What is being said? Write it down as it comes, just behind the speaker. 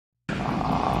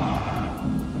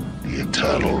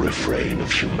eternal refrain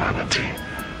of humanity.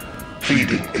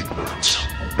 Feeding ignorance,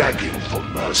 begging for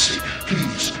mercy.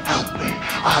 Please help me,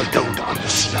 I don't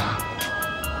understand.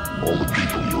 All the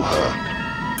people you hurt,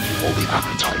 all the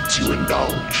appetites you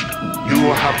indulged, you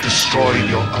have destroyed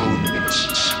your own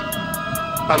innocence.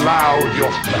 Allowed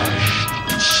your flesh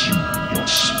to consume your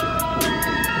spirit.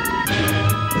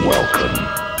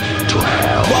 Welcome to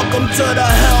hell. Welcome to the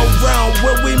hell realm,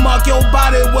 where we mark your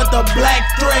body with a black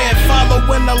thread,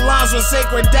 following the lines with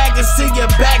sacred daggers to your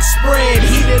back spread.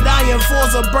 Heated iron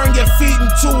force will burn your feet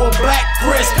into a black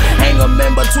crisp. Hang 'em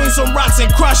in between some rocks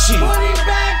and crush you.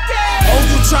 Oh,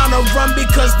 you tryna run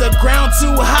because the ground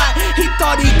too hot? He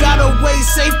thought he got away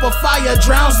safe, but fire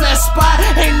drowns that spot.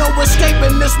 Ain't no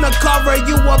escaping this Naraka,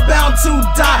 you are bound to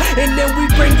die. And then we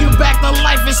bring you back to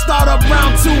life and start up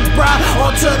round two, brah.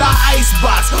 Onto the ice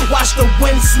box, watch the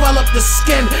wind swell up the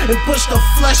skin and push the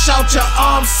flesh out your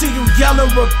arms. See you yell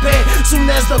and repent. Soon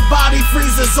as the body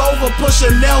freezes over, push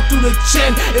a nail through the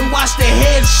chin and watch the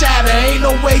head shatter. Ain't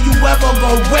no way you ever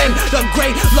gon' win. The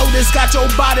great lotus got your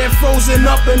body frozen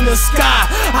up in the sky.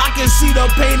 I can see the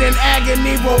pain and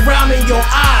agony roll round in your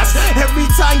eyes. Every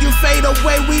time you fade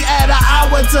away, we add an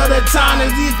hour to the time.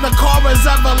 And these Nakaras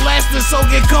everlasting, so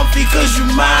get comfy cause you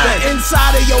mine. The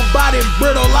inside of your body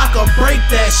brittle, I could break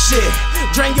that shit.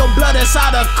 Drain your blood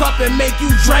inside a cup and make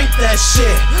you drink that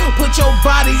shit. Put your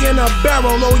body in a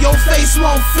barrel, oh your face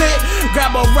won't fit.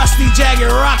 Grab a rusty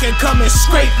jagged rock and come and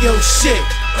scrape your shit.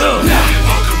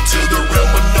 Welcome to the realm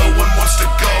where no one wants to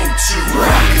go to.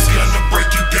 It's gonna break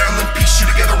you down and piece you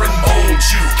together and mold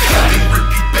you. Then rip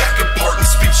you back apart and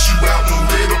spit you out in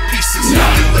little pieces.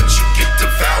 Then let you get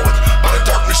devoured by the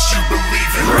darkness you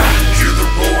believe in. Hear the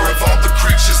roar of all the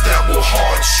creatures that will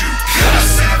haunt you. The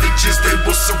savages, they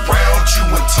will surround you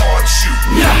and taunt you.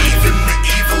 Even the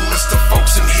evilest of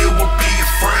folks in here will be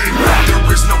afraid. There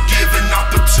is no given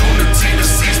opportunity to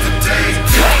seize the day.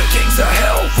 Kings of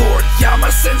hell, Lord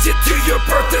Yama sends you to your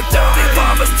birth to die.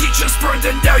 Lava's teachers burned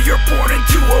and now you're born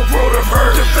into a world of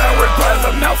hurt. Devoured by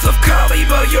the mouth of Kali,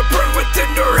 but you're burned within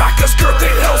Naraka's girth.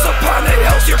 Eight hells upon eight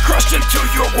hells, you're crushed into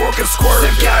your organ squirt.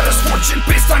 And God is fortune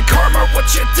based on karma, what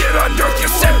you did on earth.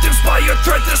 You're sentenced by a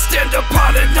thread to stand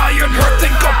upon an iron hearth.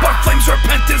 Think up on flames,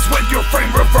 repentance when your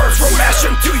frame reverts. From ash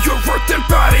into your earthen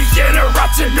body and a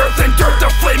rotten earth and dirt.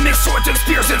 The flaming swords and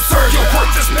spears insert. Your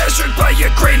worth is measured by a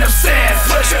grain of sand.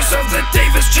 Pleasures of the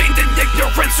Davis chained in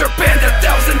ignorance are banned.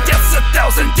 1,000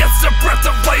 deaths, a breath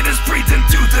of light is breathed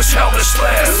into this hellish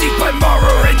land. See by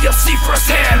Mara and you'll see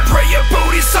firsthand. Pray a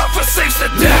Bodhisattva saves the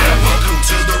dead. Welcome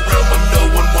to the realm where no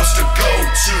one wants to go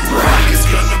to. It's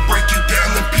gonna break you down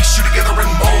and piece you together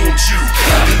and mold you.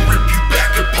 Then rip you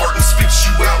back apart and spit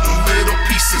you out in little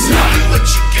pieces. Then let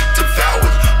you get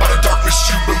devoured by the darkness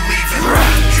you believe in.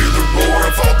 Hear the roar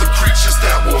of all the creatures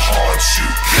that will haunt you.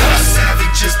 The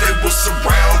savages, they will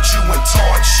surround you and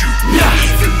taunt you.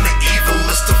 Even the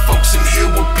evilest of folks in here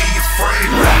will be afraid.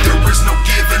 There is no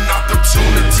given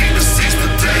opportunity to seize the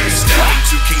day. Stepping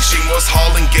to King Shinwa's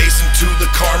hall and gaze into the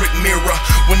karmic mirror.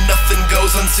 When nothing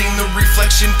goes unseen, the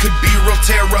reflection could be real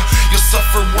terror. You'll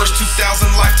suffer worse, 2,000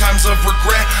 lifetimes of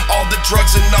regret. All the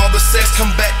drugs and all the sex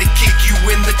come back to kick you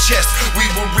in the chest. We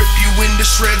will rip you into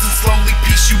shreds and slowly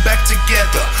piece you back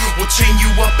together. We'll chain you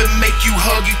up and make you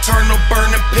hug eternal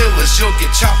burning pillars. You'll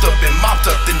get chopped up and mopped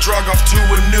up, then drug off to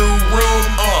a new room.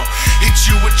 Hit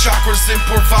you with chakras and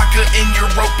pour vodka in your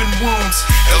open wounds.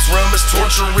 Hell's realm is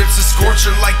torture, it's a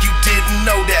scorcher like you didn't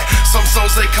know that. Some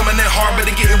souls they coming in hard, but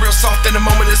they getting real soft in the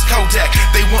moment is Kodak.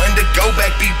 They wanting to go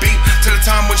back, beat to the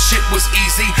time when shit was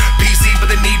easy peasy, but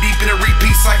they knee deep in a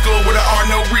repeat cycle where there are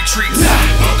no retreats.